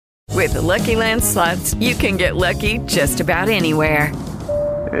With the Lucky Land Slots, you can get lucky just about anywhere.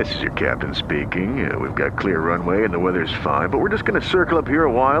 This is your captain speaking. We've got clear runway and the weather's fine, but we're just going to circle up here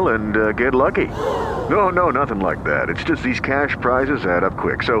a while and get lucky. No, nothing like that. It's just these cash prizes add up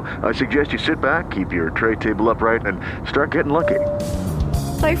quick. So I suggest you sit back, keep your tray table upright, and start getting lucky.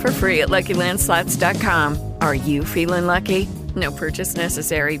 Play for free at LuckyLandSlots.com. Are you feeling lucky? No purchase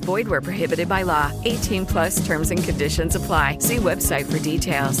necessary. Void where prohibited by law. 18 plus terms and conditions apply. See website for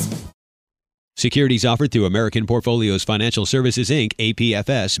details. Securities offered through American Portfolios Financial Services, Inc.,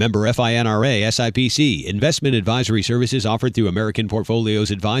 APFS, member FINRA, SIPC. Investment advisory services offered through American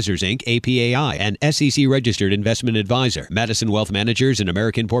Portfolios Advisors, Inc., APAI, and SEC-registered investment advisor. Madison Wealth Managers and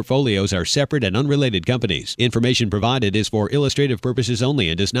American Portfolios are separate and unrelated companies. Information provided is for illustrative purposes only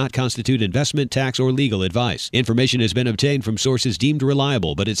and does not constitute investment, tax, or legal advice. Information has been obtained from sources deemed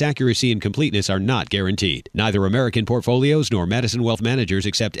reliable, but its accuracy and completeness are not guaranteed. Neither American Portfolios nor Madison Wealth Managers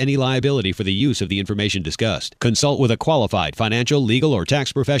accept any liability for the use of the information discussed. Consult with a qualified financial, legal, or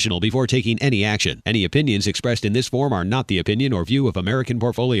tax professional before taking any action. Any opinions expressed in this form are not the opinion or view of American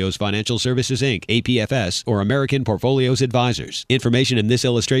Portfolios Financial Services, Inc., APFS, or American Portfolios Advisors. Information in this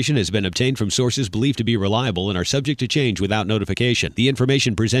illustration has been obtained from sources believed to be reliable and are subject to change without notification. The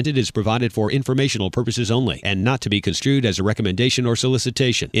information presented is provided for informational purposes only and not to be construed as a recommendation or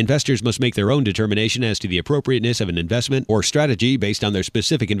solicitation. Investors must make their own determination as to the appropriateness of an investment or strategy based on their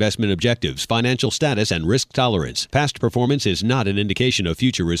specific investment objectives, financial status, and risk tolerance. Past performance is not an indication of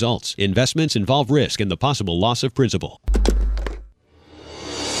future results. Investments involve risk and the possible loss of principal.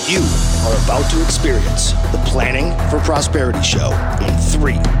 You are about to experience the Planning for Prosperity Show in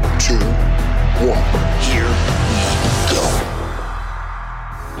 3, 2, 1. Here we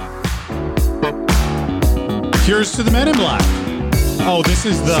go. Here's to the Men in Black. Oh, this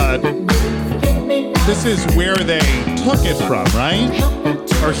is where they took it from, right?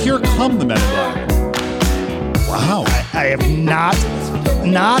 Or Here Come the Men in Black. Wow. I have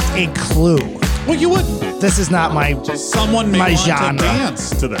not a clue. Well, you wouldn't. This is not Someone may my want genre. to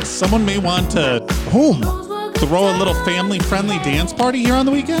dance to this. Someone may want to Whom? throw a little family-friendly dance party here on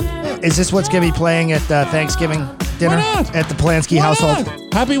the weekend. Is this what's going to be playing at Thanksgiving dinner Why not? at the Polanski Why household?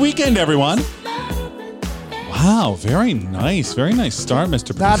 not? Happy weekend, everyone. Wow, very nice. Very nice start,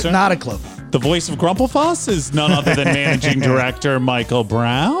 Mr. Producer. Not a clue. The voice of Grumplefuss is none other than Managing Director Michael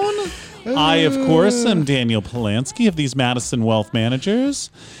Brown. I, of course, am Daniel Polanski of these Madison Wealth Managers.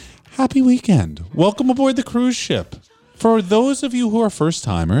 Happy weekend. Welcome aboard the cruise ship. For those of you who are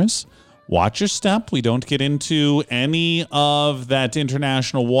first-timers, watch your step. We don't get into any of that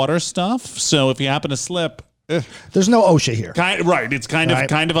international water stuff. So if you happen to slip... There's no OSHA here. Right. It's kind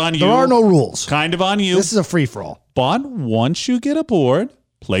of on you. There are no rules. Kind of on you. This is a free-for-all. But once you get aboard,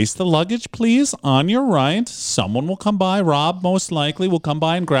 place the luggage, please, on your right. Someone will come by. Rob, most likely, will come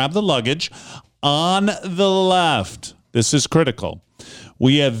by and grab the luggage. On the left, this is critical.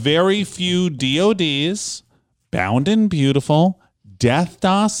 We have very few DODs, bound and beautiful, death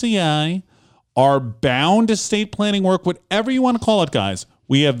dossier, our bound estate planning work, whatever you want to call it, guys.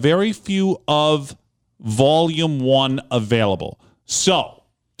 We have very few of Volume 1 available. So,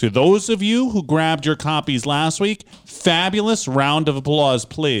 to those of you who grabbed your copies last week, fabulous round of applause,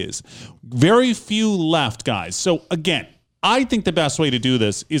 please. Very few left, guys. So, again, I think the best way to do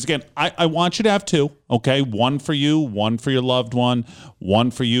this is, again, I want you to have two, okay? One for you, one for your loved one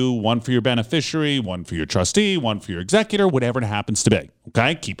for you, one for your beneficiary, one for your trustee, one for your executor, whatever it happens to be,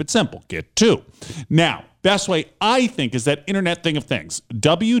 okay? Keep it simple. Get two. Now, best way, I think, is that Internet thing of things,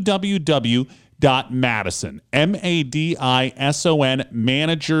 www.madison, M-A-D-I-S-O-N,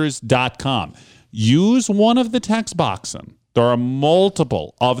 managers.com. Use one of the text boxes. There are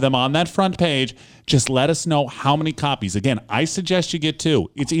multiple of them on that front page. Just let us know how many copies. Again, I suggest you get two.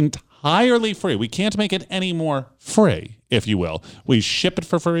 It's entirely free. We can't make it any more free, if you will. We ship it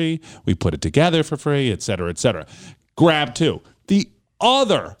for free. We put it together for free, et cetera, et cetera. Grab two. The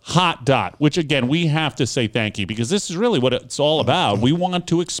other hot dot, which, again, we have to say thank you because this is really what it's all about. We want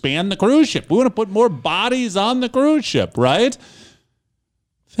to expand the cruise ship. We want to put more bodies on the cruise ship, right?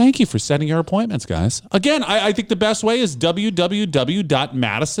 Thank you for setting your appointments, guys. Again, I think the best way is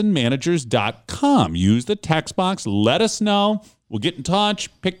www.madisonmanagers.com. Use the text box. Let us know. We'll get in touch.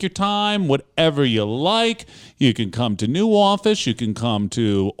 Pick your time, whatever you like. You can come to new office. You can come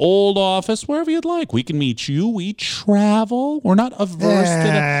to old office, wherever you'd like. We can meet you. We travel. We're not averse to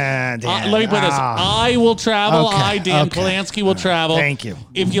that. Let me put this. I will travel. Okay. Dan Polanski will travel. Thank you.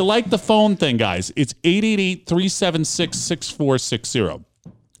 If you like the phone thing, guys, it's 888-376-6460.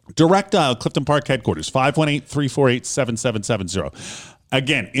 Direct dial Clifton Park headquarters, 518-348-7770.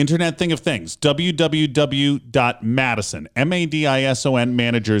 Again, Internet Thing of Things, www.madison, M-A-D-I-S-O-N,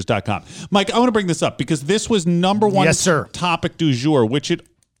 managers.com. Mike, I want to bring this up because this was number one topic du jour, which it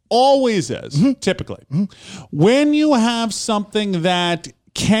always is, typically. When you have something that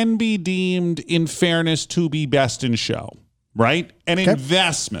can be deemed, in fairness, to be best in show, right? An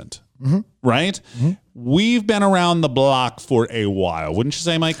investment, right? We've been around the block for a while. Wouldn't you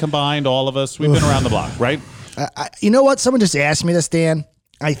say, Mike, combined, all of us? We've been around the block, right? You know what? Someone just asked me this, Dan.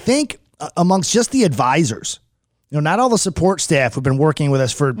 I think amongst just the advisors, not all the support staff who've been working with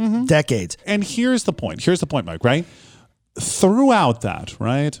us for decades. And here's the point. Here's the point, Mike, right? Throughout that,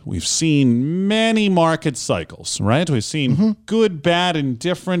 right, we've seen many market cycles, right? We've seen good, bad, and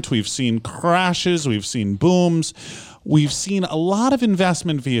different. We've seen crashes. We've seen booms. We've seen a lot of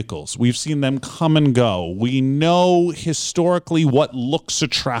investment vehicles. We've seen them come and go. We know historically what looks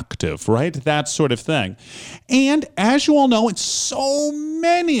attractive, right? That sort of thing. And as you all know, and so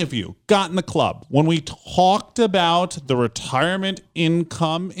many of you got in the club when we talked about the retirement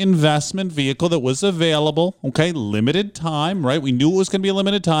income investment vehicle that was available, okay, limited time, right? We knew it was going to be a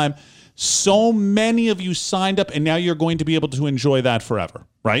limited time. So many of you signed up, and now you're going to be able to enjoy that forever,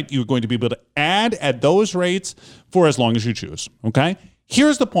 right? You're going to be able to add at those rates for as long as you choose, okay?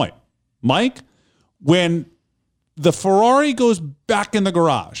 Here's the point. Mike, when the Ferrari goes back in the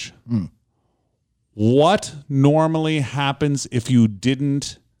garage, what normally happens if you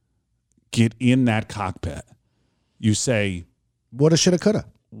didn't get in that cockpit? You say, woulda, shoulda, coulda.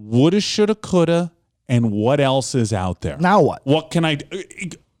 Woulda, shoulda, coulda, and what else is out there? Now what? What can I do?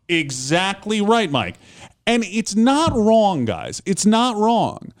 Exactly right, Mike. And it's not wrong, guys. It's not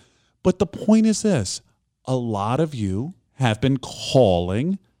wrong. But the point is this. A lot of you have been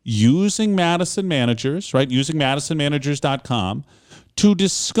calling, using Madison Managers, right? Using MadisonManagers.com to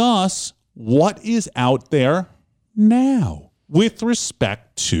discuss what is out there now with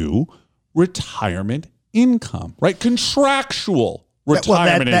respect to retirement income, right? Contractual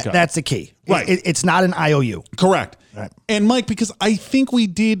retirement income. That's the key. Right. It's not an IOU. Correct. Right. And Mike, because I think we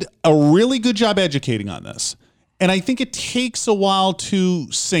did a really good job educating on this, and I think it takes a while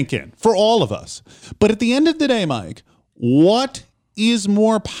to sink in for all of us. But at the end of the day, Mike, what is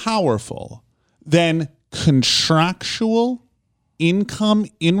more powerful than contractual income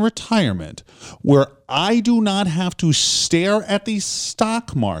in retirement where I do not have to stare at the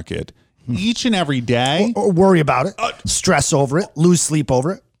stock market each and every day? Or worry about it, stress over it, lose sleep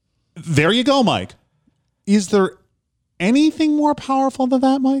over it. There you go, Mike. Is there anything more powerful than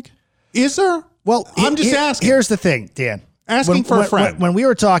that, Mike? Is there? Well, I'm just asking. Here's the thing, Dan. Asking for a friend. When we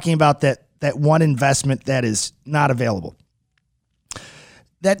were talking about that one investment that is not available,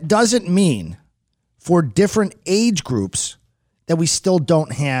 that doesn't mean for different age groups that we still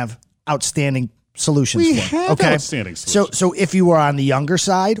don't have outstanding solutions We for. have outstanding solutions. So if you are on the younger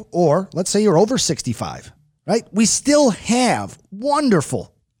side, or let's say you're over 65, right? We still have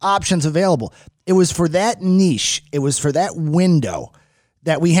wonderful options available. It was for that niche. It was for that window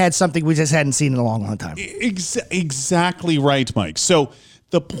that we had something we just hadn't seen in a long, long time. Exactly right, Mike. So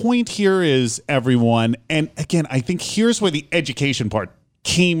the point here is, everyone, and again, I think here's where the education part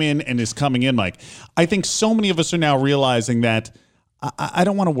came in and is coming in, Mike. I think so many of us are now realizing that I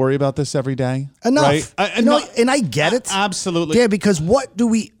don't want to worry about this every day. Enough. Right? And I get it. Absolutely. Yeah, because what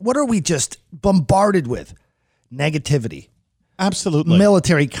are we just bombarded with? Negativity. Absolutely.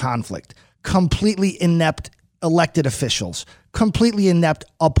 Military conflict. Completely inept elected officials. Completely inept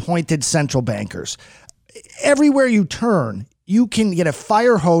appointed central bankers. Everywhere you turn, you can get a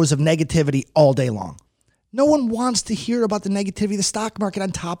fire hose of negativity all day long. No one wants to hear about the negativity of the stock market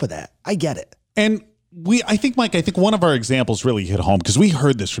on top of that. I get it. And I think, Mike, one of our examples really hit home because we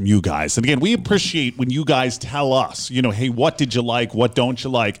heard this from you guys. And again, we appreciate when you guys tell us, hey, what did you like? What don't you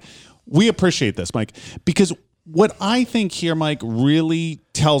like? We appreciate this, Mike, because what I think here, Mike, really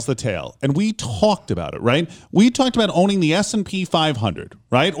tells the tale, and we talked about it, right? We talked about owning the S&P 500,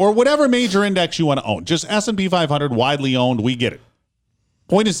 right? Or whatever major index you want to own. Just S&P 500, widely owned, we get it.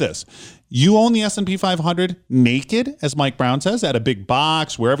 Point is this. You own the S&P 500 naked, as Mike Brown says, at a big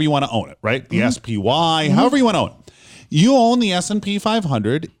box, wherever you want to own it, right? The SPY, however you want to own it. You own the S&P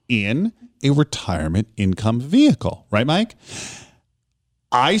 500 in a retirement income vehicle, right, Mike?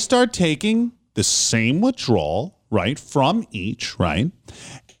 I start taking the same withdrawal, right, from each, right?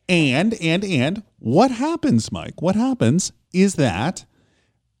 And what happens, Mike? What happens is that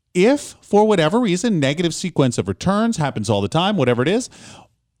if, for whatever reason, negative sequence of returns happens all the time, whatever it is,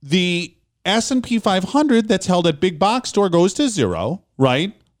 the S&P 500 that's held at big box store goes to zero,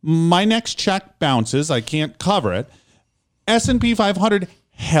 right? My next check bounces. I can't cover it. S&P 500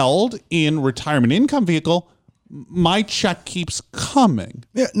 held in retirement income vehicle my check keeps coming.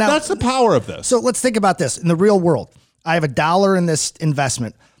 Yeah, now, that's the power of this. So let's think about this. In the real world, I have $1 in this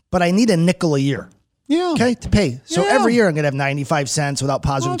investment, but I need a nickel a year. Yeah. Okay, to pay. So every year I'm going to have 95 cents without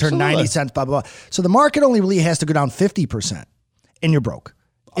positive return, 90 cents, blah, blah, blah. So the market only really has to go down 50% and you're broke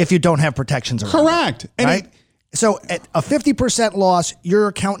if you don't have protections around. Correct. It, right? So at a 50% loss, your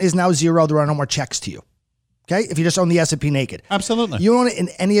account is now zero. There are no more checks to you. Okay, if you just own the S&P naked. Absolutely. You own it in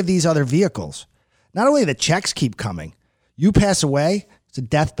any of these other vehicles. Not only the checks keep coming, you pass away, it's a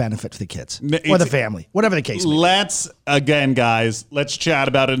death benefit for the kids or the family, whatever the case may be. Let's chat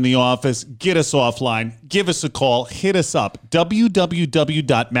about it in the office. Get us offline. Give us a call. Hit us up.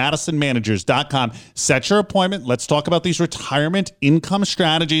 www.madisonmanagers.com. Set your appointment. Let's talk about these retirement income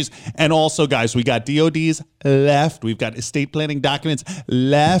strategies. And also, guys, we got DODs left. We've got estate planning documents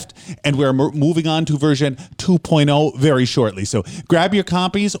left. And we're moving on to version 2.0 very shortly. So grab your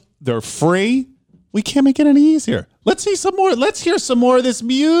copies. They're free. We can't make it any easier. Let's see some more. Let's hear some more of this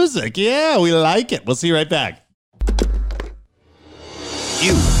music. Yeah, we like it. We'll see you right back.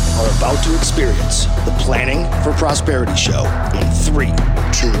 You are about to experience the Planning for Prosperity Show in 3, 2, 1.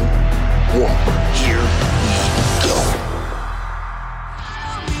 Here we go.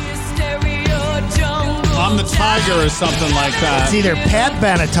 I'm the Tiger or something like that. It's either Pat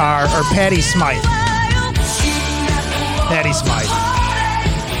Benatar or Patty Smythe. Patty Smythe.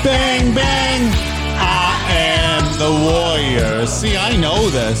 Bang, bang. I am the warrior. See, I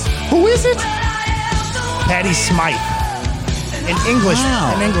know this. Who is it? Patty Smythe. An English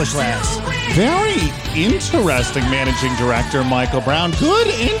lass. Very interesting, Managing Director Michael Brown. Good,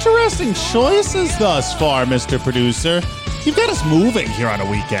 interesting choices thus far, Mr. Producer. You've got us moving here on a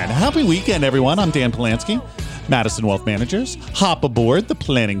weekend. Happy weekend, everyone. I'm Dan Polanski, Madison Wealth Managers. Hop aboard the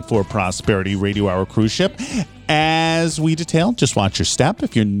Planning for Prosperity Radio Hour cruise ship. As we detail, just watch your step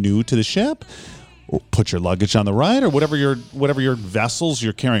if you're new to the ship. Put your luggage on the right, or whatever your vessels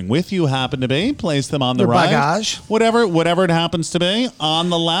you're carrying with you happen to be. Place them on the right. Bagage. Whatever it happens to be. On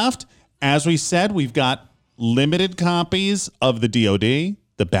the left, as we said, we've got limited copies of the DOD,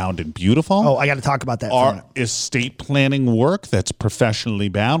 the Bound and Beautiful. Oh, I got to talk about that. Our estate planning work that's professionally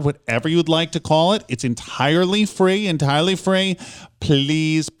bound, whatever you'd like to call it. It's entirely free.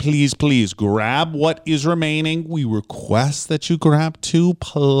 Please, please, please grab what is remaining. We request that you grab 2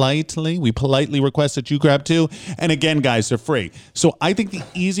 politely. We politely request that you grab 2. And again, guys, they're free. So I think the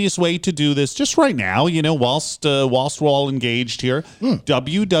easiest way to do this, just right now, whilst we're all engaged here,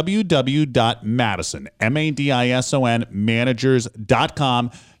 www.madison, MADISON,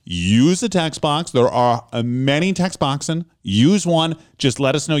 managers.com. Use the text box. There are many text boxes. Use one. Just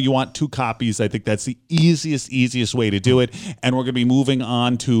let us know you want 2 copies. I think that's the easiest way to do it. And we're going to be moving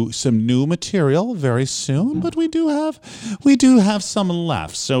on to some new material very soon, but we do have some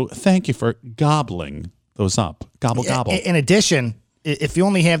left. So thank you for gobbling those up. Gobble. In addition, if you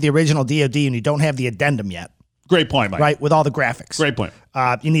only have the original DOD and you don't have the addendum yet. Great point, Mike. Right, with all the graphics. Great point.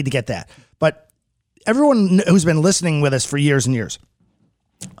 You need to get that. But everyone who's been listening with us for years and years,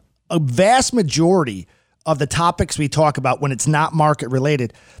 a vast majority of the topics we talk about when it's not market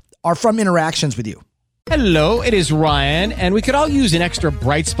related are from interactions with you. Hello, it is Ryan, and we could all use an extra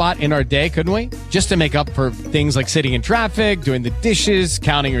bright spot in our day, couldn't we? Just to make up for things like sitting in traffic, doing the dishes,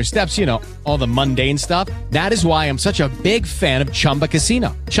 counting your steps, all the mundane stuff. That is why I'm such a big fan of Chumba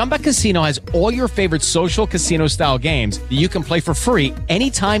Casino. Chumba Casino has all your favorite social casino style games that you can play for free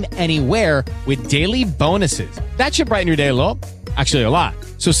anytime, anywhere with daily bonuses. That should brighten your day a little. Actually, a lot.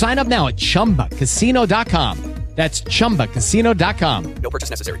 So sign up now at ChumbaCasino.com. That's ChumbaCasino.com. No purchase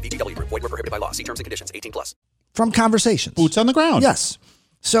necessary. VGW Group. Void where prohibited by law. See terms and conditions. 18+. From conversations. Boots on the ground. Yes.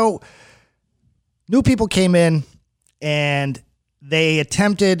 So new people came in and they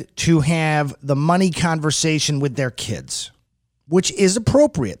attempted to have the money conversation with their kids, which is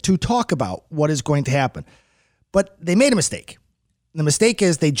appropriate to talk about what is going to happen. But they made a mistake. The mistake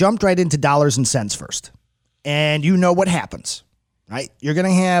is they jumped right into dollars and cents first. And you know what happens. Right? You're going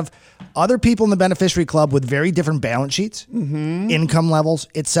to have other people in the beneficiary club with very different balance sheets, income levels,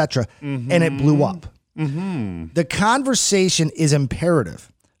 etc., and it blew up. The conversation is imperative,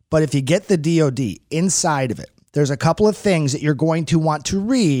 but if you get the DOD inside of it, there's a couple of things that you're going to want to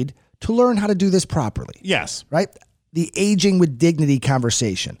read to learn how to do this properly. Yes. Right? The aging with dignity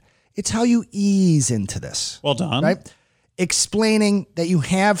conversation. It's how you ease into this. Well done. Right? Explaining that you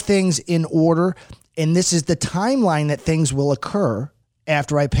have things in order. And this is the timeline that things will occur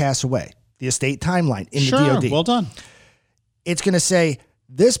after I pass away. The estate timeline in the DOD. Well done. It's going to say,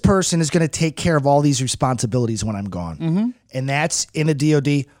 this person is going to take care of all these responsibilities when I'm gone. And that's in the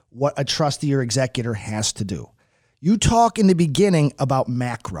DOD what a trustee or executor has to do. You talk in the beginning about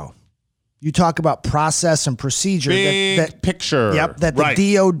macro. You talk about process and procedure. Big picture. Yep, that right.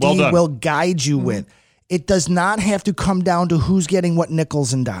 the DOD well will guide you with. It does not have to come down to who's getting what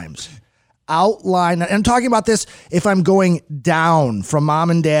nickels and dimes. Outline, and I'm talking about this if I'm going down from mom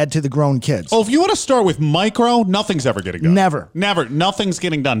and dad to the grown kids. Oh, if you want to start with micro, nothing's ever getting done. Never. Nothing's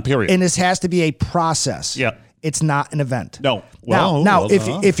getting done, period. And this has to be a process. Yeah. It's not an event. No. Now,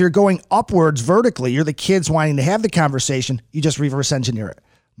 if you're going upwards vertically, you're the kids wanting to have the conversation, you just reverse engineer it.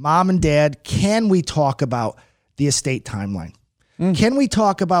 Mom and dad, can we talk about the estate timeline? Can we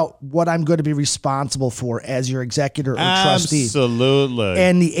talk about what I'm going to be responsible for as your executor or trustee? Absolutely.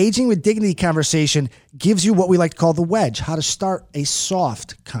 And the aging with dignity conversation gives you what we like to call the wedge, how to start a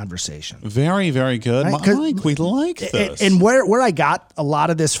soft conversation. Very, very good. Right? Mike, we like this. And where I got a lot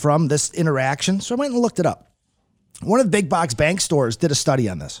of this from, this interaction, so I went and looked it up. One of the big box bank stores did a study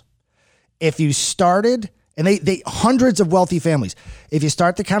on this. If you started, and they hundreds of wealthy families, if you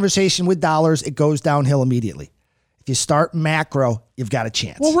start the conversation with dollars, it goes downhill immediately. If you start macro, you've got a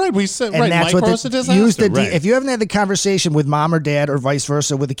chance. Well, right. We said, and right. That's Micro's what a disaster. Right. If you haven't had the conversation with mom or dad or vice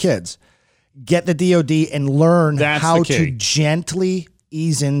versa with the kids, get the DOD and learn how to gently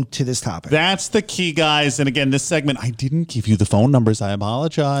ease into this topic. That's the key, guys. And again, this segment, I didn't give you the phone numbers. I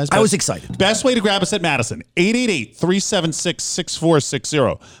apologize. I was excited. Best way to grab us at Madison,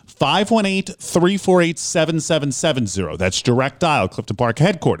 888-376-6460, 518-348-7770. That's direct dial, Clifton Park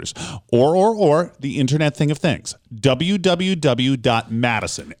headquarters. Or the Internet Thing of Things,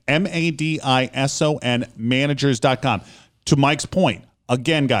 www.madison, M-A-D-I-S-O-N, managers.com. To Mike's point,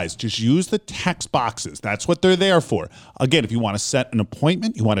 again, guys, just use the text boxes. That's what they're there for. Again, if you want to set an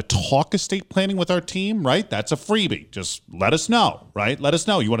appointment, you want to talk estate planning with our team, right? That's a freebie. Just let us know, right? Let us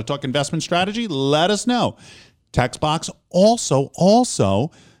know. You want to talk investment strategy? Let us know. Text box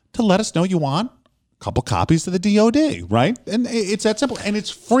also to let us know you want a couple copies of the DOD, right? And it's that simple. And it's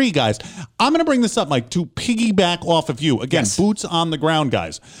free, guys. I'm going to bring this up, Mike, to piggyback off of you. Again, boots on the ground,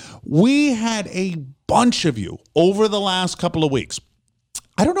 guys. We had a bunch of you over the last couple of weeks.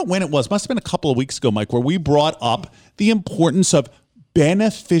 I don't know when it was. Must have been a couple of weeks ago, Mike, where we brought up the importance of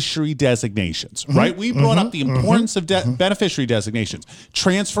beneficiary designations, right? We brought up the importance of beneficiary designations,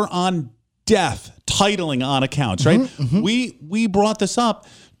 transfer on death, titling on accounts, right? We brought this up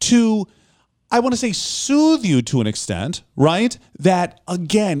to, I want to say, soothe you to an extent, right? That,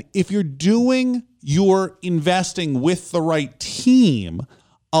 again, if you're doing your investing with the right team,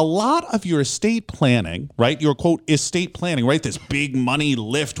 a lot of your estate planning, right? Your quote, estate planning, right? This big money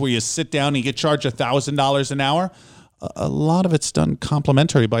lift where you sit down and you get charged $1,000 an hour. A lot of it's done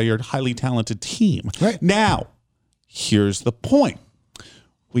complimentary by your highly talented team. Right. Now, here's the point.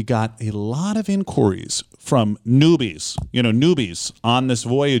 We got a lot of inquiries from newbies on this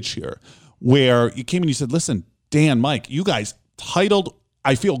voyage here, where you came and you said, listen, Dan, Mike, you guys titled,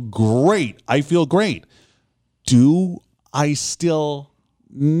 I feel great. Do I still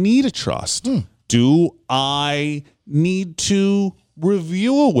need a trust? Do I need to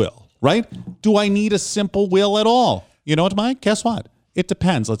review a will, right? Do I need a simple will at all? You know what, Mike? Guess what? It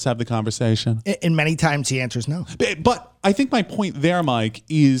depends. Let's have the conversation. And many times the answer is no. But I think my point there, Mike,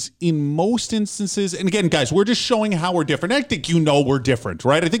 is in most instances, and again, guys, we're just showing how we're different. I think we're different,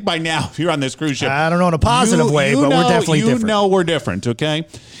 right? I think by now, if you're on this cruise ship, I don't know in a positive way, but we're definitely different. You know we're different, okay?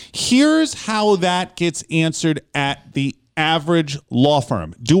 Here's how that gets answered at the average law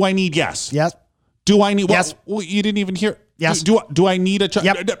firm. Do I need yes? Yes. Do I need yes? Well, you didn't even hear. Yes. Do I need a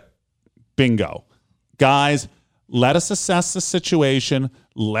Yep. Bingo. Guys, let us assess the situation.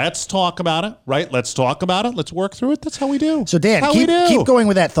 Let's talk about it, right? Let's talk about it. Let's work through it. That's how we do. So, Dan, keep going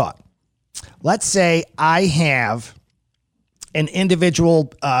with that thought. Let's say I have an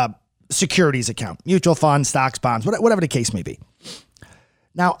individual securities account, mutual funds, stocks, bonds, whatever the case may be.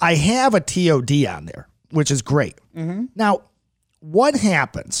 Now, I have a TOD on there, which is great. Now, what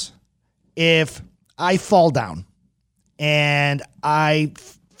happens if I fall down and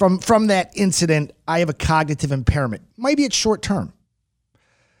from that incident, I have a cognitive impairment? Maybe it's short term.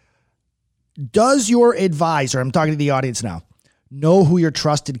 Does your advisor, I'm talking to the audience now, know who your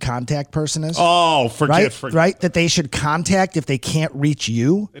trusted contact person is? Oh, forget. Right? That they should contact if they can't reach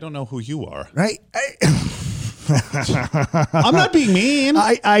you? They don't know who you are. Right? I'm not being mean.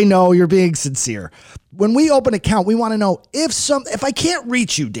 I know you're being sincere. When we open an account, we want to know if I can't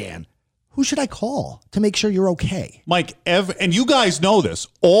reach you, Dan, who should I call to make sure you're okay? Mike, and you guys know this.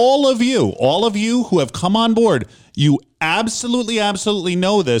 All of you who have come on board, you absolutely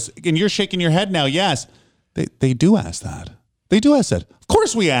know this. And you're shaking your head now. Yes, they do ask that. They do ask that. Of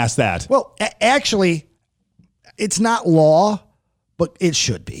course we ask that. Well, actually, it's not law, but it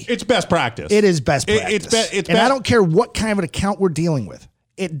should be. It's best practice. It is best practice. I don't care what kind of an account we're dealing with.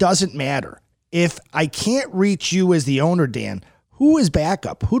 it doesn't matter. If I can't reach you as the owner, Dan, who is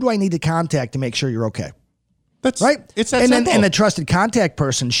backup? Who do I need to contact to make sure you're okay? That's right. It's that simple. And the trusted contact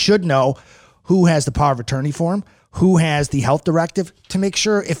person should know who has the power of attorney for him, who has the health directive, to make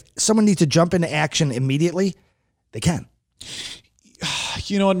sure if someone needs to jump into action immediately, they can.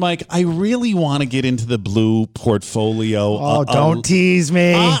 You know what, Mike? I really want to get into the blue portfolio. Oh, don't tease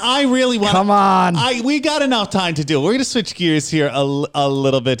me. I really want to. Come on. We got enough time to do it. We're going to switch gears here a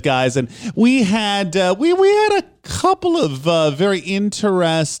little bit, guys. And we had we had a couple of very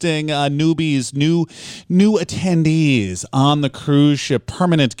interesting newbies, new attendees on the cruise ship,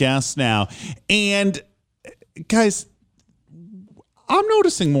 permanent guests now. And, guys, I'm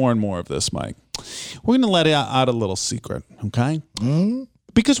noticing more and more of this, Mike. We're going to let out a little secret, okay? Mm-hmm.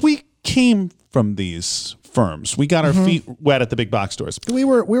 Because we came from these firms. We got our feet wet at the big box stores. We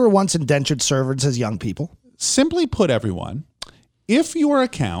were once indentured servants as young people. Simply put, everyone, if your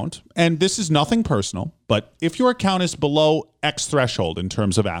account, and this is nothing personal, but if your account is below X threshold in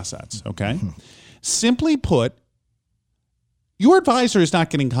terms of assets, okay? Simply put, your advisor is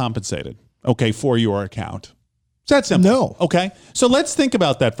not getting compensated, okay, for your account. Is that simple? No. Okay? So let's think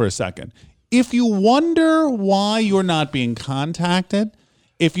about that for a second. If you wonder why you're not being contacted,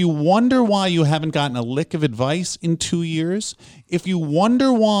 if you wonder why you haven't gotten a lick of advice in 2 years, if you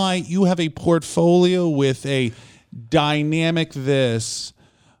wonder why you have a portfolio with a dynamic this,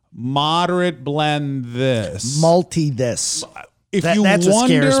 moderate blend this, multi this, if that's you what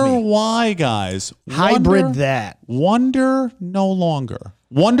scares wonder me. why, guys, hybrid that. Wonder no longer.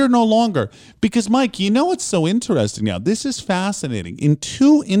 Wonder no longer. Because, Mike, you know what's so interesting now? This is fascinating. In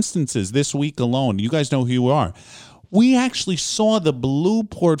 2 instances this week alone, you guys know who you are, we actually saw the blue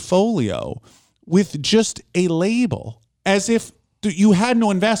portfolio with just a label, as if you had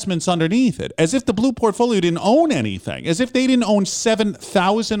no investments underneath it, as if the blue portfolio didn't own anything, as if they didn't own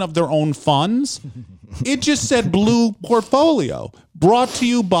 7,000 of their own funds. It just said blue portfolio, brought to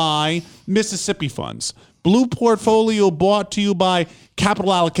you by Mississippi Funds. Blue portfolio brought to you by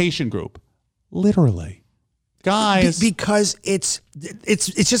Capital Allocation Group. Literally. Guys. Because it's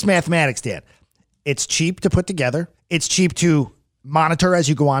just mathematics, Dan. It's cheap to put together. It's cheap to monitor as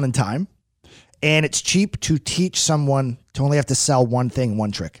you go on in time. And it's cheap to teach someone to only have to sell one thing,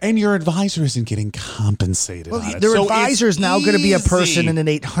 one trick. And your advisor isn't getting compensated on it. Their advisor is now going to be a person in an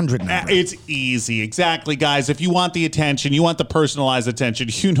 800 number. It's easy. Exactly, guys. If you want the attention, you want the personalized attention,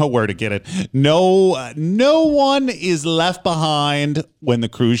 you know where to get it. No one is left behind when the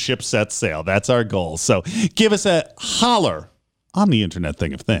cruise ship sets sail. That's our goal. So give us a holler on the Internet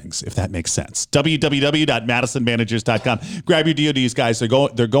Thing of Things, if that makes sense. www.madisonmanagers.com. Grab your DODs, guys.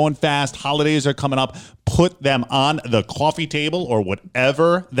 They're going fast. Holidays are coming up. Put them on the coffee table or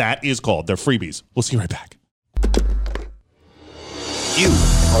whatever that is called. They're freebies. We'll see you right back. You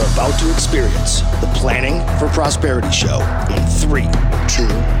are about to experience the Planning for Prosperity Show in 3, 2, 1.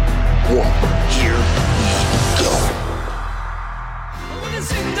 Here we go.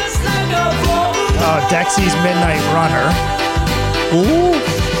 Dexy's Midnight Runner. Ooh.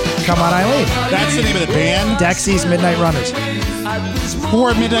 Come on, Eileen. That's the name of the band? Dexy's Midnight Runners. Who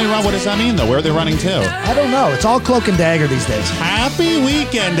are Midnight Run? What does that mean, though? Where are they running to? I don't know. It's all cloak and dagger these days. Happy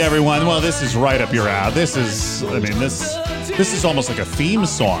weekend, everyone. Well, this is right up your alley. This is almost like a theme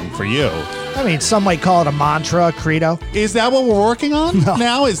song for you. I mean, some might call it a mantra, a credo. Is that what we're working on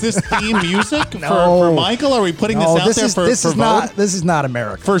now? Is this theme music for Michael? Are we putting this out there for vote? This is not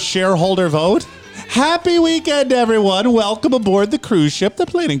America. For shareholder vote? Happy weekend, everyone. Welcome aboard the cruise ship, the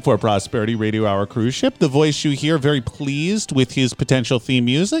Planning for Prosperity Radio Hour cruise ship. The voice you hear, very pleased with his potential theme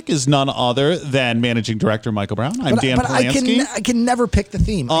music, is none other than Managing Director Michael Brown. I'm Dan Polanski. I can never pick the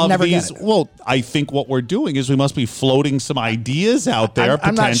theme. I never get it. Well, I think what we're doing is we must be floating some ideas out there,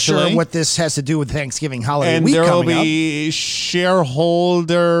 I'm not potentially. sure what this has to do with Thanksgiving holiday and week there will coming up. be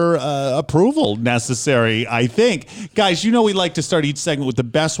shareholder approval necessary, I think. Guys, you know we like to start each segment with the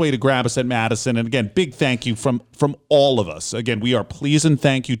best way to grab us at Madison. And again, big thank you from all of us. Again, we are pleased and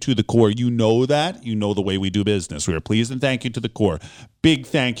thank you to the core. You know that. You know the way we do business. We are pleased and thank you to the core. Big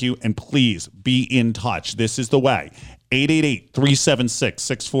thank you, and please be in touch. This is the way.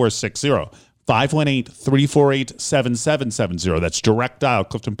 888-376-6460. 518-348-7770. That's direct dial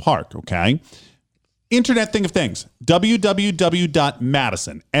Clifton Park, okay? Internet Thing of Things,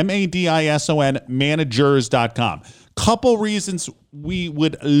 www.madison, M-A-D-I-S-O-N, managers.com. Couple reasons we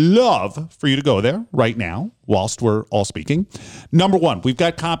would love for you to go there right now whilst we're all speaking. Number one, we've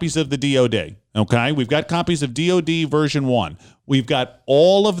got copies of the DOD, okay? We've got copies of DOD version 1. We've got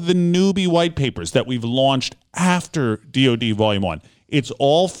all of the newbie white papers that we've launched after DOD volume 1. It's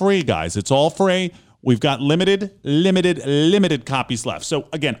all free, guys. It's all free. We've got limited copies left. So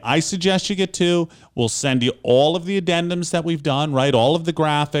again, I suggest you get 2. We'll send you all of the addendums that we've done, right? All of the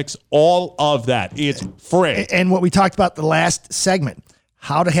graphics, all of that. It's free. And what we talked about the last segment,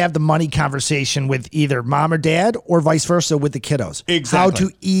 how to have the money conversation with either mom or dad or vice versa with the kiddos. Exactly. How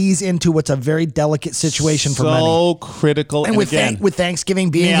to ease into what's a very delicate situation for many. So critical. And with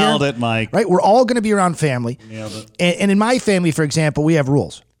Thanksgiving being nailed here. it, Mike. Right? We're all going to be around family. Nailed it. And in my family, for example, we have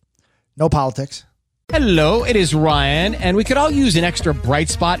rules. No politics. Hello, it is Ryan, and we could all use an extra bright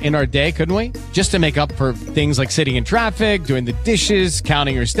spot in our day, couldn't we? Just to make up for things like sitting in traffic, doing the dishes,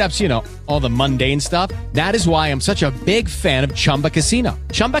 counting your steps, you know, all the mundane stuff. That is why I'm such a big fan of Chumba Casino.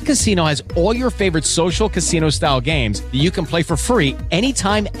 Chumba Casino has all your favorite social casino-style games that you can play for free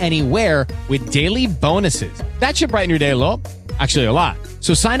anytime, anywhere with daily bonuses. That should brighten your day a little. Actually, a lot.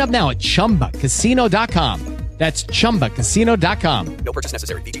 So sign up now at ChumbaCasino.com. That's ChumbaCasino.com. No purchase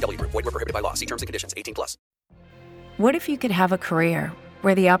necessary. VGW Group. Void where prohibited by law. See terms and conditions. 18+. What if you could have a career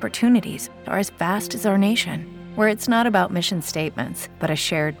where the opportunities are as vast as our nation, where it's not about mission statements, but a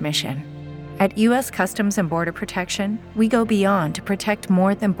shared mission? At U.S. Customs and Border Protection, we go beyond to protect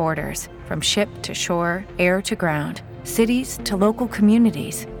more than borders. From ship to shore, air to ground, cities to local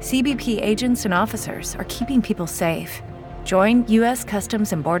communities, CBP agents and officers are keeping people safe. Join U.S.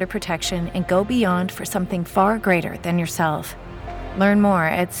 Customs and Border Protection and go beyond for something far greater than yourself. Learn more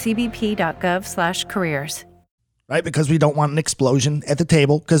at cbp.gov/careers. Right? Because we don't want an explosion at the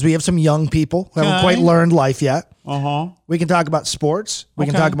table because we have some young people who haven't quite learned life yet. We can talk about sports. We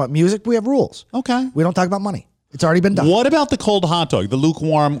can talk about music. We have rules. Okay. We don't talk about money. It's already been done. What about the cold hot dog? The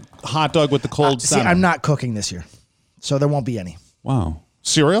lukewarm hot dog with the cold center? See, I'm not cooking this year, so there won't be any. Wow.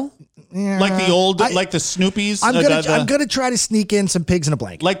 Cereal? Yeah, like the old, like the Snoopies? I'm gonna try to sneak in some pigs in a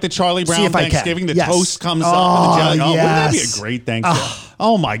blanket. Like the Charlie Brown Thanksgiving, the yes. toast comes up with the jelly. Oh, wouldn't that be a yes. great Thanksgiving?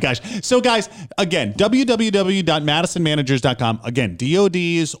 Oh my gosh. So guys, again, www.madisonmanagers.com. Again,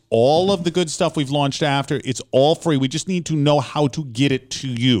 DODs, all of the good stuff we've launched after, it's all free. We just need to know how to get it to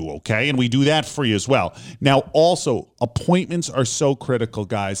you, okay? And we do that free as well. Now, also, appointments are so critical,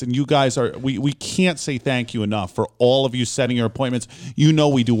 guys. And you guys are, we can't say thank you enough for all of you setting your appointments. You know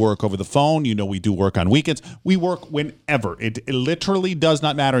we do work over the phone. You know we do work on weekends. We work whenever. It literally does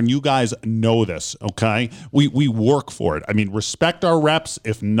not matter. And you guys know this, okay? We work for it. I mean, respect our reps,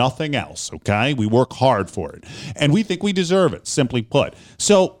 if nothing else, okay? We work hard for it. And we think we deserve it, simply put.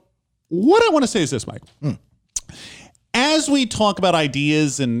 So what I want to say is this, Mike. As we talk about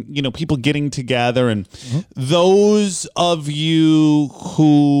ideas and, you know, people getting together and those of you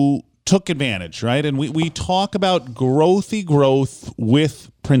who took advantage, right? And we talk about growth with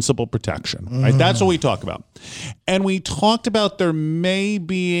principal protection, right? That's what we talk about. And we talked about there may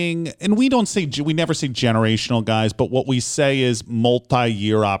being, and we never say generational, guys, but what we say is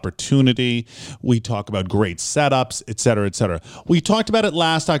multi-year opportunity. We talk about great setups, et cetera, et cetera. We talked about it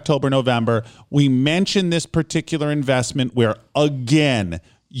last October, November. We mentioned this particular investment where, again,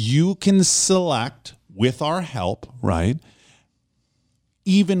 you can select with our help, right?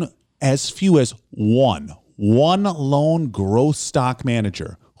 Even as few as one lone growth stock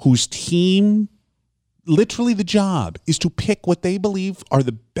manager whose team, literally the job is to pick what they believe are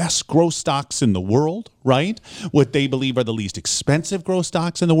the best growth stocks in the world, right? What they believe are the least expensive growth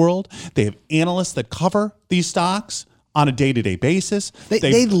stocks in the world. They have analysts that cover these stocks on a day-to-day basis.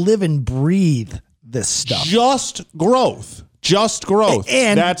 They live and breathe this stuff. Just growth.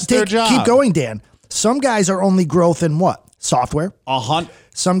 And that's their job. Keep going, Dan. Some guys are only growth in what? Software.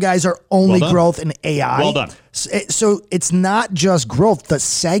 Some guys are only growth in AI. Well done. So it's not just growth, the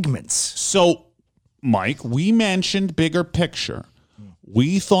segments. So, Mike, we mentioned bigger picture.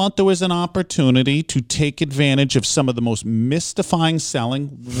 We thought there was an opportunity to take advantage of some of the most mystifying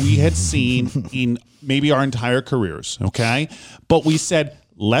selling we had seen in maybe our entire careers, okay? But we said,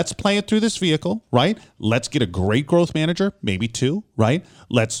 let's play it through this vehicle, right? Let's get a great growth manager, maybe 2, right?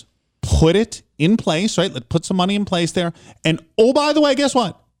 Let's put it in place, right? Let's put some money in place there. And oh, by the way, guess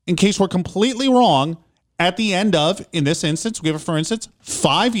what? In case we're completely wrong, at the end of, in this instance, we have, for instance,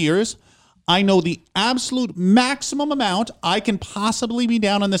 5 years, I know the absolute maximum amount I can possibly be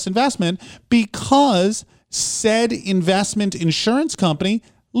down on this investment because said investment insurance company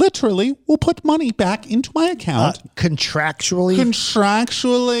literally will put money back into my account. Contractually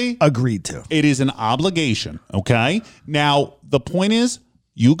agreed to. It is an obligation, okay? Now, the point is,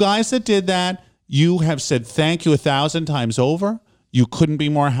 you guys that did that, you have said thank you 1,000 times over. You couldn't be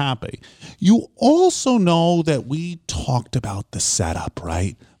more happy. You also know that we talked about the setup,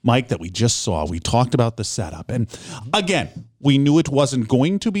 right? Mike, that we just saw. We talked about the setup. And again, we knew it wasn't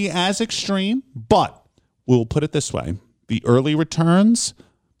going to be as extreme, but we'll put it this way. The early returns,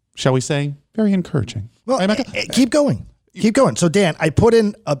 shall we say, very encouraging. Well, Right, Micah? keep going. Keep going. So, Dan, I put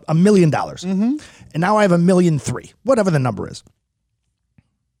in $1 million, and now I have $1.3 million, whatever the number is.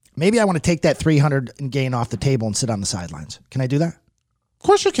 Maybe I want to take that 300 and gain off the table and sit on the sidelines. Can I do that? Of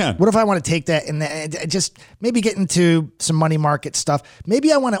course you can. What if I want to take that and just maybe get into some money market stuff?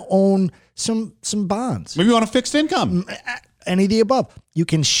 Maybe I want to own some bonds. Maybe you want a fixed income. Any of the above. You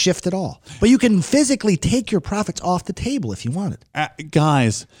can shift it all. But you can physically take your profits off the table if you wanted.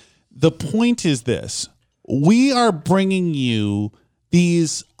 Guys, the point is this. We are bringing you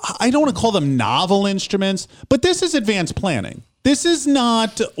these, I don't want to call them novel instruments, but this is advanced planning. This is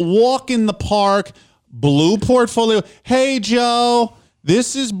not walk in the park, blue portfolio. Hey, Joe,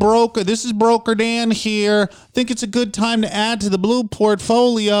 this is broker Dan here. Think it's a good time to add to the blue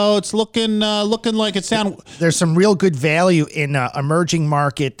portfolio. It's looking like it's down. There's some real good value in emerging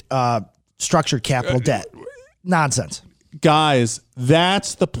market structured capital debt. Nonsense. Guys,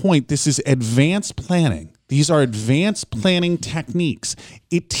 that's the point. This is advanced planning. These are advanced planning techniques.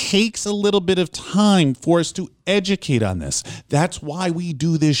 It takes a little bit of time for us to educate on this. That's why we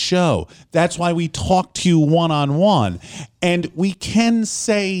do this show. That's why we talk to you one-on-one. And we can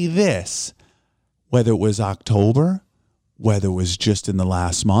say this, whether it was October, whether it was just in the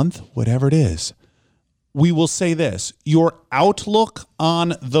last month, whatever it is, we will say this. Your outlook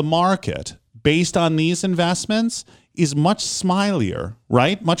on the market based on these investments is much smilier,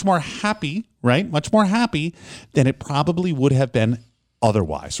 right? Much more happy, right? Much more happy than it probably would have been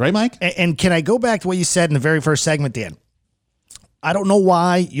otherwise, right, Mike? And can I go back to what you said in the very first segment, Dan? I don't know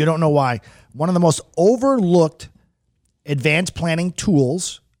why. You don't know why. One of the most overlooked advanced planning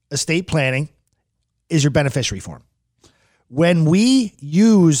tools, estate planning, is your beneficiary form. When we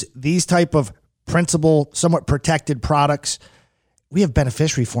use these type of principal, somewhat protected products, we have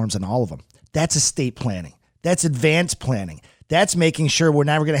beneficiary forms on all of them. That's estate planning. That's advanced planning. That's making sure we're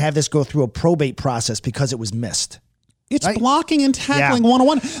never going to have this go through a probate process because it was missed. It's right? Blocking and tackling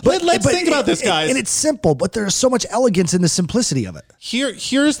 101. But let's think about this, guys. And it's simple, but there's so much elegance in the simplicity of it.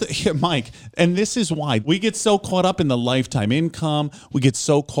 Here's Mike, and this is why we get so caught up in the lifetime income. We get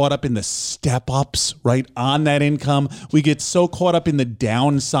so caught up in the step-ups, right, on that income. We get so caught up in the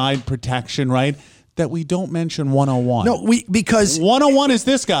downside protection, right, that we don't mention 101. No, because 101 is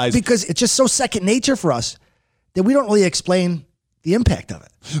this, guys. Because it's just so second nature for us that we don't really explain the impact of it.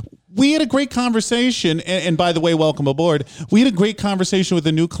 We had a great conversation, and by the way, welcome aboard. We had a great conversation with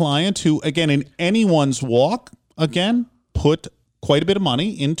a new client who, again, in anyone's walk, again, put quite a bit of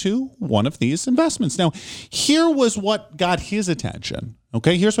money into one of these investments. Now, here was what got his attention,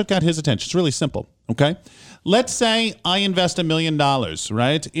 okay? Here's what got his attention. It's really simple, okay? Let's say I invest $1 million,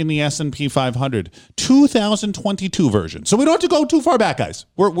 right, in the S&P 500, 2022 version. So we don't have to go too far back, guys.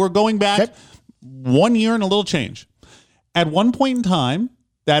 We're going back 1 year and a little change. At one point in time,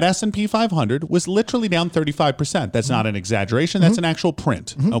 that S&P 500 was literally down 35%. That's not an exaggeration. That's an actual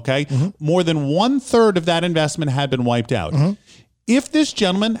print, okay? More than 1/3 of that investment had been wiped out. If this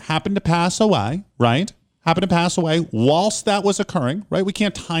gentleman happened to pass away, right, whilst that was occurring, right? We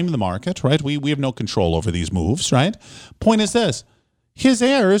can't time the market, right? We have no control over these moves, right? Point is this. His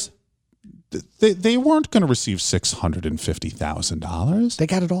heirs, they weren't going to receive $650,000. They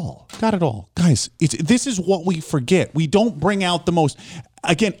got it all. Guys, this is what we forget. We don't bring out the most,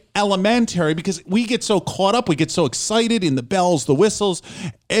 again, elementary, because we get so caught up. We get so excited in the bells, the whistles,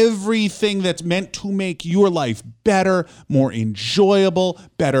 everything that's meant to make your life better, more enjoyable,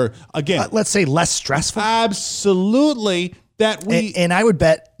 better. Again, let's say less stressful. Absolutely. And I would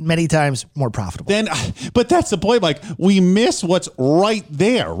bet many times more profitable. But that's the point, Mike. We miss what's right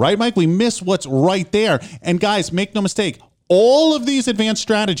there, right, Mike? We miss what's right there. And guys, make no mistake, all of these advanced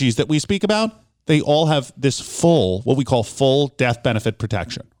strategies that we speak about, they all have this what we call full death benefit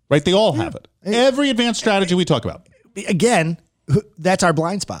protection, right? They all have it. Every advanced strategy we talk about. Again, that's our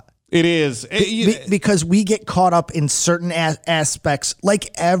blind spot. It is. Because we get caught up in certain aspects like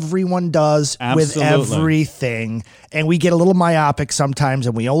everyone does. Absolutely. With everything. And we get a little myopic sometimes,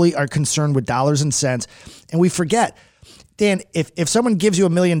 and we only are concerned with dollars and cents. And we forget, Dan, if someone gives you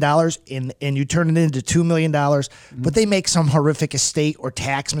 $1 million and you turn it into $2 million, but they make some horrific estate or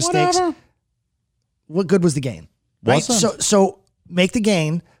tax mistakes, what good was the gain? Right? So make the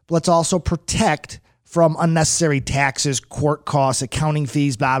gain, but let's also protect from unnecessary taxes, court costs, accounting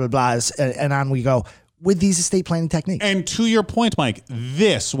fees, blah, blah, blah, and on we go with these estate planning techniques. And to your point, Mike,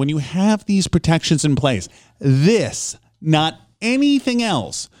 when you have these protections in place, not anything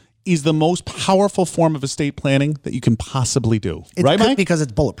else, is the most powerful form of estate planning that you can possibly do. Right, Mike? Because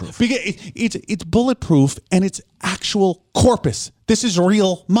it's bulletproof. Because it's bulletproof, and it's actual corpus. This is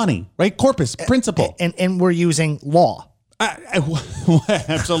real money, right? Corpus, principle. And we're using law.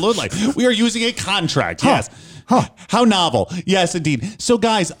 Absolutely. We are using a contract. Yes. How novel. Yes, indeed. So,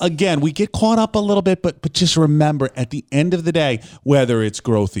 guys, again, we get caught up a little bit, but just remember, at the end of the day, whether it's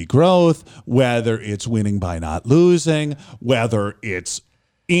growthy growth, whether it's winning by not losing, whether it's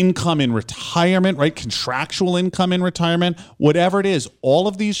income in retirement, right? Contractual income in retirement, whatever it is, all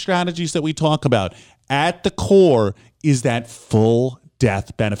of these strategies that we talk about, at the core is that full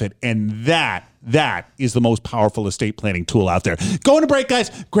death benefit. And that is the most powerful estate planning tool out there. Going to break,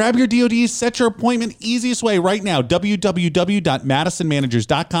 guys. Grab your DODs, set your appointment. Easiest way right now,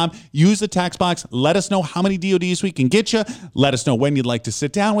 www.madisonmanagers.com. Use the tax box. Let us know how many DODs we can get you. Let us know when you'd like to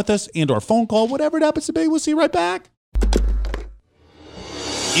sit down with us and or phone call, whatever it happens to be. We'll see you right back.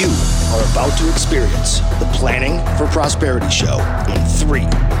 You are about to experience the Planning for Prosperity Show in 3, 2, 1.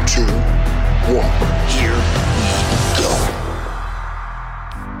 Here we go.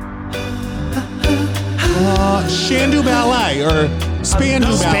 Shandu Ballet or Spandu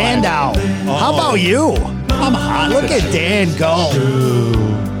Ballet. Spandau. How about you? I'm hot. Look at Dan go.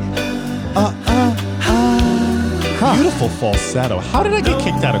 Beautiful falsetto. How did I get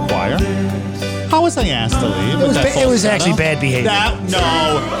kicked out of choir? How was I asked to leave? It was actually bad behavior.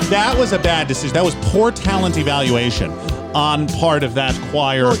 That was a bad decision. That was poor talent evaluation on part of that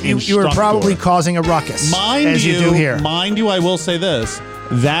choir instructor. You were probably causing a ruckus, as you do here. Mind you, I will say this.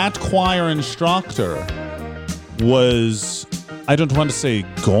 That choir instructor was, I don't want to say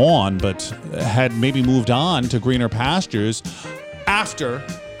gone, but had maybe moved on to greener pastures after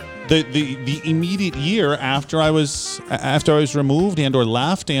the immediate year after I was removed and or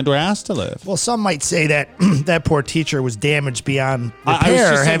left and or asked to live. Well, some might say that that poor teacher was damaged beyond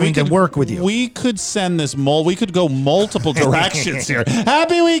repair, having to work with you. We could send this we could go multiple directions here.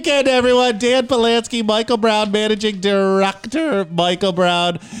 Happy weekend, everyone. Dan Polanski, Michael Brown, Managing Director, Michael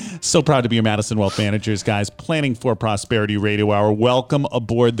Brown. So proud to be your Madison Wealth Managers, guys. Planning for Prosperity Radio Hour. Welcome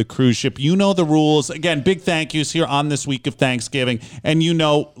aboard the cruise ship. You know the rules. Again, big thank yous here on this week of Thanksgiving. And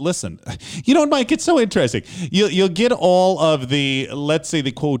listen, you know what, Mike? It's so interesting. You'll get all of the, let's say,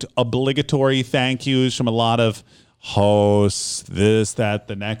 the quote, obligatory thank yous from a lot of hosts, this, that,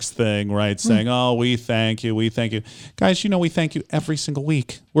 the next thing, right? Saying, oh, we thank you. Guys, we thank you every single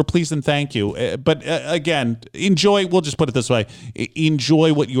week. We're pleased and thank you. But again, enjoy, we'll just put it this way,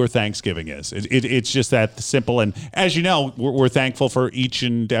 enjoy what your Thanksgiving is. It's just that simple. And as you know, we're thankful for each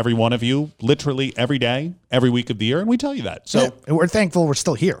and every one of you, literally every day, every week of the year, and we tell you that. So and we're thankful we're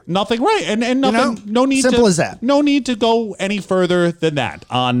still here. Nothing, right. And nothing, no need simple as that. No need to go any further than that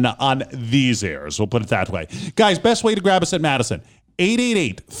on these airs. We'll put it that way. Guys, best way to grab us at Madison,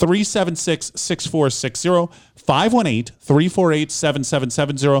 888-376-6460,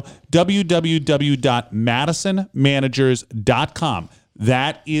 518-348-7770, www.madisonmanagers.com.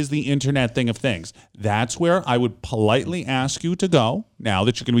 That is the internet thing of things. That's where I would politely ask you to go now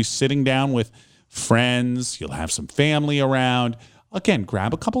that you're going to be sitting down with friends. You'll have some family around. Again,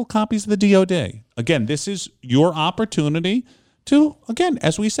 grab a couple of copies of the DOD. Again, this is your opportunity to, again,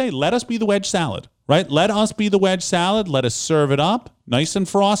 as we say, let us be the wedge salad, right? Let us be the wedge salad. Let us serve it up nice and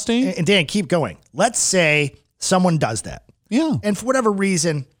frosty. And Dan, keep going. Let's say someone does that. Yeah. And for whatever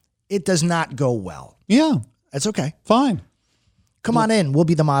reason, it does not go well. Yeah. That's okay. Fine. Come on in. We'll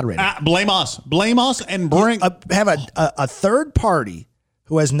be the moderator. Blame us. Blame us and bring... have a third party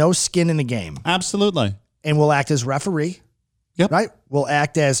who has no skin in the game. Absolutely. And we'll act as referee. Yep. Right? We'll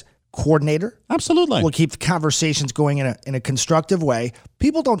act as coordinator. Absolutely. We'll keep the conversations going in a constructive way.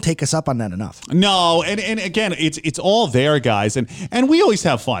 People don't take us up on that enough. No, and again, it's all there, guys, and we always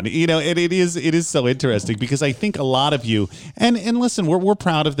have fun. And it is so interesting because I think a lot of you, and listen, we're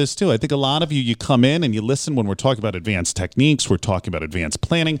proud of this too. I think a lot of you come in and you listen when we're talking about advanced techniques, we're talking about advanced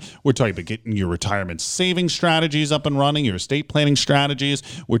planning, we're talking about getting your retirement saving strategies up and running, your estate planning strategies,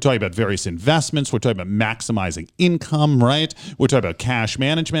 we're talking about various investments, we're talking about maximizing income, right? We're talking about cash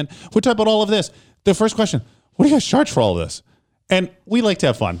management, we're talking about all of this. The first question, what do you guys charge for all of this? And we like to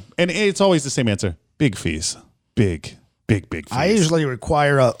have fun. And it's always the same answer. Big fees. Big fees. I usually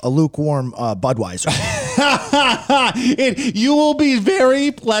require a lukewarm Budweiser. You will be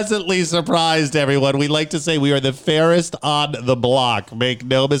very pleasantly surprised, everyone. We like to say we are the fairest on the block. Make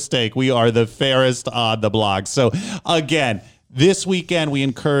no mistake. We are the fairest on the block. So, again, this weekend, we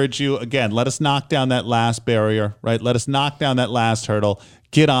encourage you, again, let us knock down that last barrier, right? Let us knock down that last hurdle.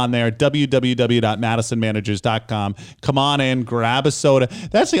 Get on there, www.madisonmanagers.com. Come on in, grab a soda.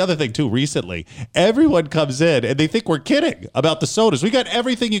 That's the other thing, too, recently. Everyone comes in, and they think we're kidding about the sodas. We got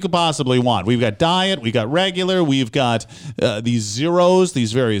everything you could possibly want. We've got diet, we got regular, we've got these zeros,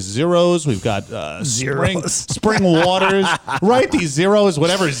 these various zeros. We've got spring waters, right? These zeros,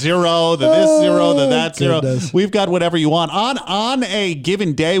 whatever zero, this zero, that zero. We've got whatever you want. On a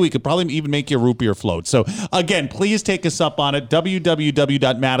given day, we could probably even make your root beer float. So again, please take us up on it.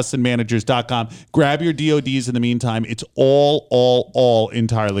 www.madisonmanagers.com. Grab your DODs in the meantime. It's all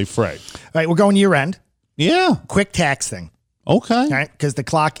entirely free. All right, we're going year end. Yeah. Quick tax thing. Okay. All right, because the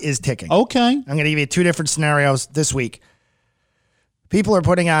clock is ticking. Okay. I'm going to give you two different scenarios this week. People are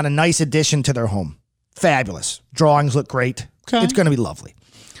putting on a nice addition to their home. Fabulous. Drawings look great. Okay. It's going to be lovely.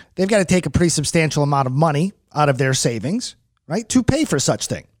 They've got to take a pretty substantial amount of money out of their savings, right, to pay for such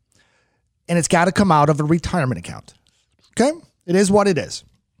thing. And it's got to come out of a retirement account. Okay? It is what it is.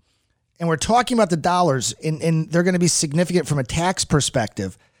 And we're talking about the dollars, and they're going to be significant from a tax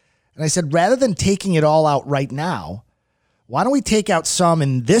perspective. And I said, rather than taking it all out right now, why don't we take out some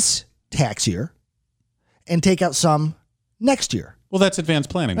in this tax year and take out some next year? Well, that's advanced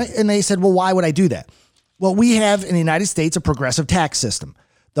planning. Right? And they said, well, why would I do that? Well, we have in the United States a progressive tax system.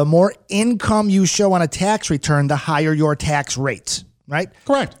 The more income you show on a tax return, the higher your tax rates, right?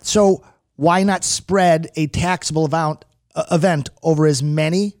 Correct. So why not spread a taxable event over as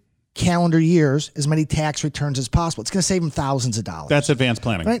many calendar years, as many tax returns as possible? It's going to save them thousands of dollars. That's advanced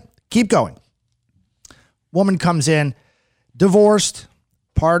planning. Right? Keep going. Woman comes in, divorced,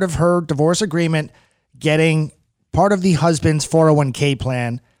 part of her divorce agreement, getting part of the husband's 401k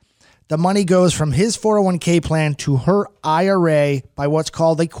plan. The money goes from his 401k plan to her IRA by what's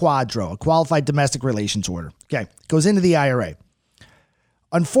called a quadro, a qualified domestic relations order. Okay, it goes into the IRA.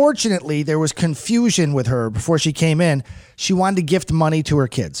 Unfortunately, there was confusion with her before she came in. She wanted to gift money to her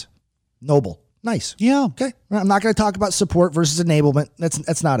kids. Noble. Nice. Yeah. Okay. I'm not going to talk about support versus enablement.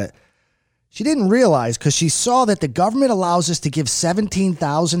 That's not it. She didn't realize, because she saw that the government allows us to give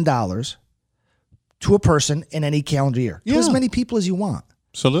 $17,000 to a person in any calendar year. To as many people as you want.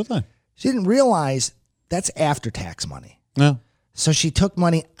 Absolutely. She didn't realize that's after-tax money. Yeah. So she took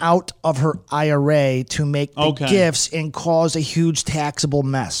money out of her IRA to make the gifts and cause a huge taxable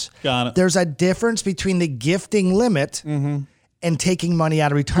mess. Got it. There's a difference between the gifting limit and taking money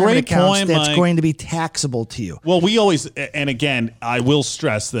out of retirement accounts that's going to be taxable to you. Well, we always, and again, I will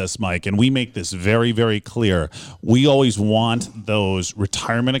stress this, Mike, and we make this very, very clear. We always want those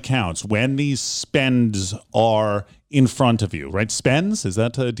retirement accounts when these spends are in front of you, right? Spends? Is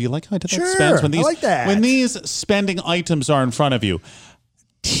that, do you like how I did that? Sure, Spends? When these, I like that. When these spending items are in front of you,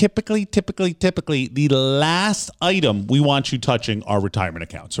 typically, the last item we want you touching are retirement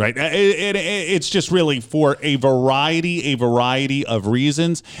accounts, right? It's just really for a variety of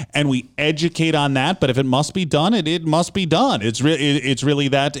reasons, and we educate on that. But if it must be done, it must be done. It's really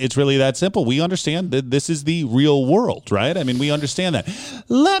that simple. We understand that this is the real world, right? I mean, we understand that.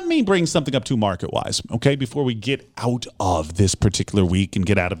 Let me bring something up to market-wise, okay, before we get out of this particular week and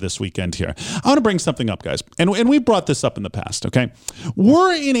get out of this weekend here. I want to bring something up, guys, and we brought this up in the past, okay?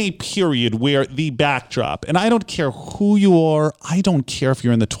 We're in a period where the backdrop, and I don't care who you are, I don't care if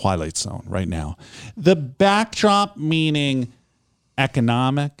you're in the Twilight Zone right now. The backdrop, meaning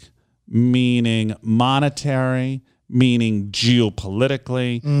economic, meaning monetary, meaning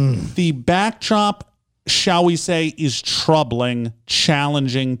geopolitically. The backdrop, shall we say, is troubling,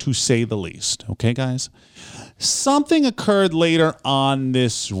 challenging to say the least. Okay, guys? Something occurred later on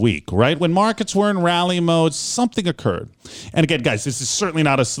this week, right? When markets were in rally mode, something occurred. And again, guys, this is certainly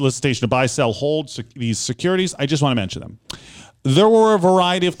not a solicitation to buy, sell, hold these securities. I just want to mention them. There were a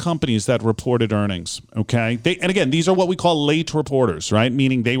variety of companies that reported earnings, okay? And again, these are what we call late reporters, right?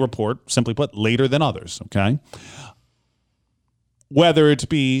 Meaning they report, simply put, later than others, okay? Whether it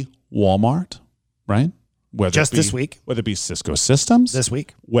be Walmart, right? This week. Whether it be Cisco Systems. This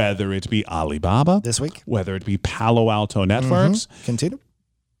week. Whether it be Alibaba. This week. Whether it be Palo Alto Networks. Continue.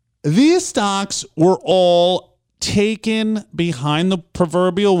 These stocks were all taken behind the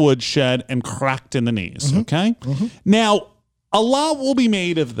proverbial woodshed and cracked in the knees, okay? Now, a lot will be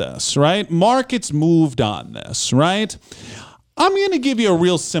made of this, right? Markets moved on this, right? I'm going to give you a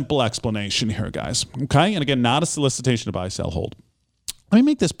real simple explanation here, guys, okay? And again, not a solicitation to buy, sell, hold. Let me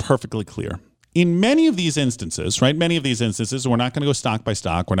make this perfectly clear. In many of these instances, right, we're not going to go stock by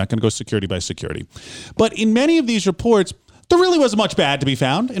stock. We're not going to go security by security. But in many of these reports, there really wasn't much bad to be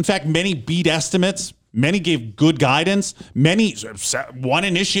found. In fact, many beat estimates. Many gave good guidance. One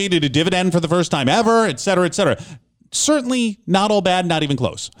initiated a dividend for the first time ever, et cetera, et cetera. Certainly not all bad, not even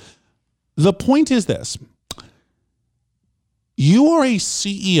close. The point is this. you are a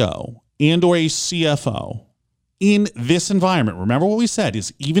CEO and or a CFO in this environment, remember what we said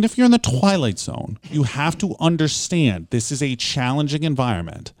is even if you're in the twilight zone, you have to understand this is a challenging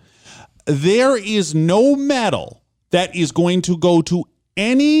environment. There is no medal that is going to go to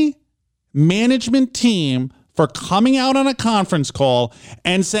any management team for coming out on a conference call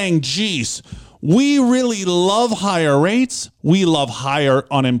and saying, geez, we really love higher rates. We love higher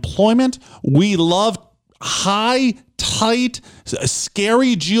unemployment. We love high, tight,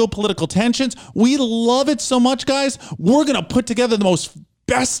 scary geopolitical tensions. We love it so much, guys. We're going to put together the most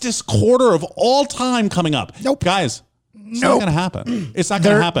bestest quarter of all time coming up. Nope. Guys, it's not going to happen. It's not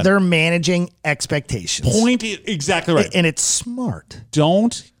going to happen. They're managing expectations. Exactly right. And it's smart.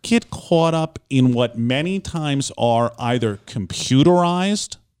 Don't get caught up in what many times are either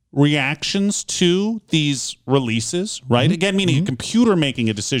computerized reactions to these releases, right? Mm-hmm. Again, meaning a computer making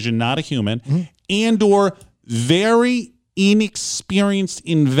a decision, not a human, and or very inexperienced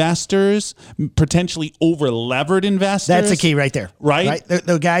investors, potentially over-levered investors. That's the key right there. Right?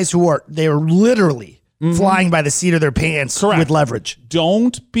 The guys who are literally flying by the seat of their pants with leverage.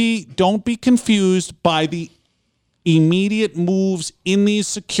 Don't be confused by the immediate moves in these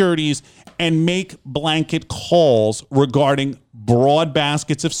securities and make blanket calls regarding broad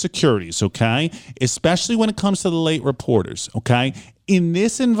baskets of securities, okay? Especially when it comes to the late reporters, okay? In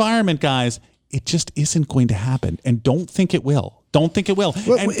this environment, guys, it just isn't going to happen. And don't think it will. Don't think it will.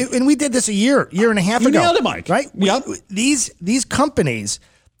 Well, and we did this a year and a half ago. You nailed it, Mike. Right? Yep. These companies,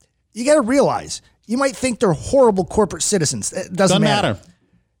 you got to realize, you might think they're horrible corporate citizens. It doesn't matter.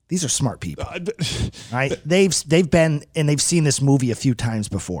 These are smart people, right? They've been and they've seen this movie a few times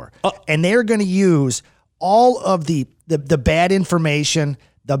before, and they're going to use all of the bad information,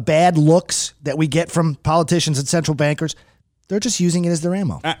 the bad looks that we get from politicians and central bankers. They're just using it as their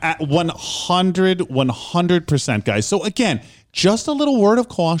ammo. 100%, guys. So again, just a little word of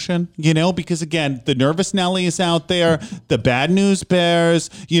caution, because again, the nervous Nelly is out there, the bad news bears,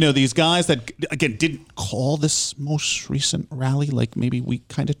 these guys that, again, didn't call this most recent rally like maybe we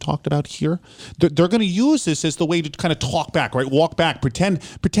kind of talked about here. They're going to use this as the way to kind of talk back, right? Walk back, pretend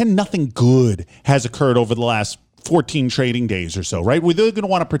nothing good has occurred over the last 14 trading days or so, right? We're going to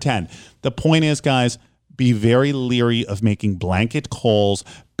want to pretend. The point is, guys, be very leery of making blanket calls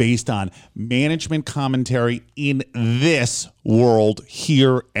based on management commentary in this world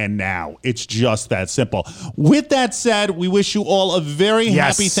here and now. It's just that simple. With that said, we wish you all a very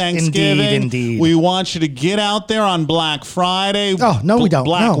happy Thanksgiving. Indeed. We want you to get out there on Black Friday. Oh, no, we don't.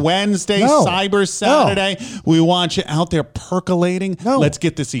 Black Wednesday, Cyber Saturday. We want you out there percolating. Let's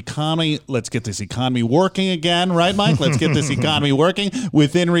get this economy working again, right, Mike? Let's get this economy working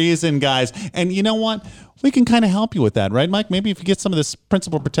within reason, guys. And you know what? We can kind of help you with that, right, Mike? Maybe if you get some of this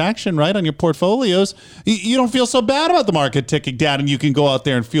principal protection, right, on your portfolios, you don't feel so bad about the market ticking down, and you can go out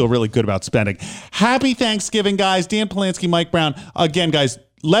there and feel really good about spending. Happy Thanksgiving, guys. Dan Polanski, Mike Brown. Again, guys,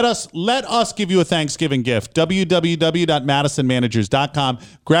 let us give you a Thanksgiving gift. www.madisonmanagers.com.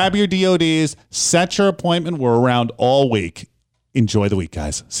 Grab your DODs. Set your appointment. We're around all week. Enjoy the week,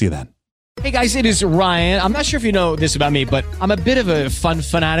 guys. See you then. Hey guys, it is Ryan. I'm not sure if you know this about me, but I'm a bit of a fun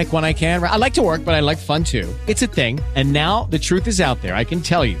fanatic when I can. I like to work, but I like fun too. It's a thing. And now the truth is out there. I can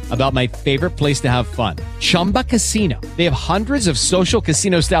tell you about my favorite place to have fun. Chumba Casino. They have hundreds of social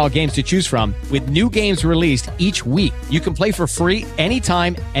casino style games to choose from with new games released each week. You can play for free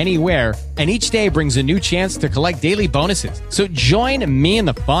anytime, anywhere. And each day brings a new chance to collect daily bonuses. So join me in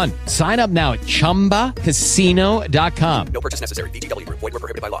the fun. Sign up now at ChumbaCasino.com. No purchase necessary. VGW. Void where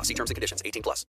prohibited by law. See terms and conditions. 18+.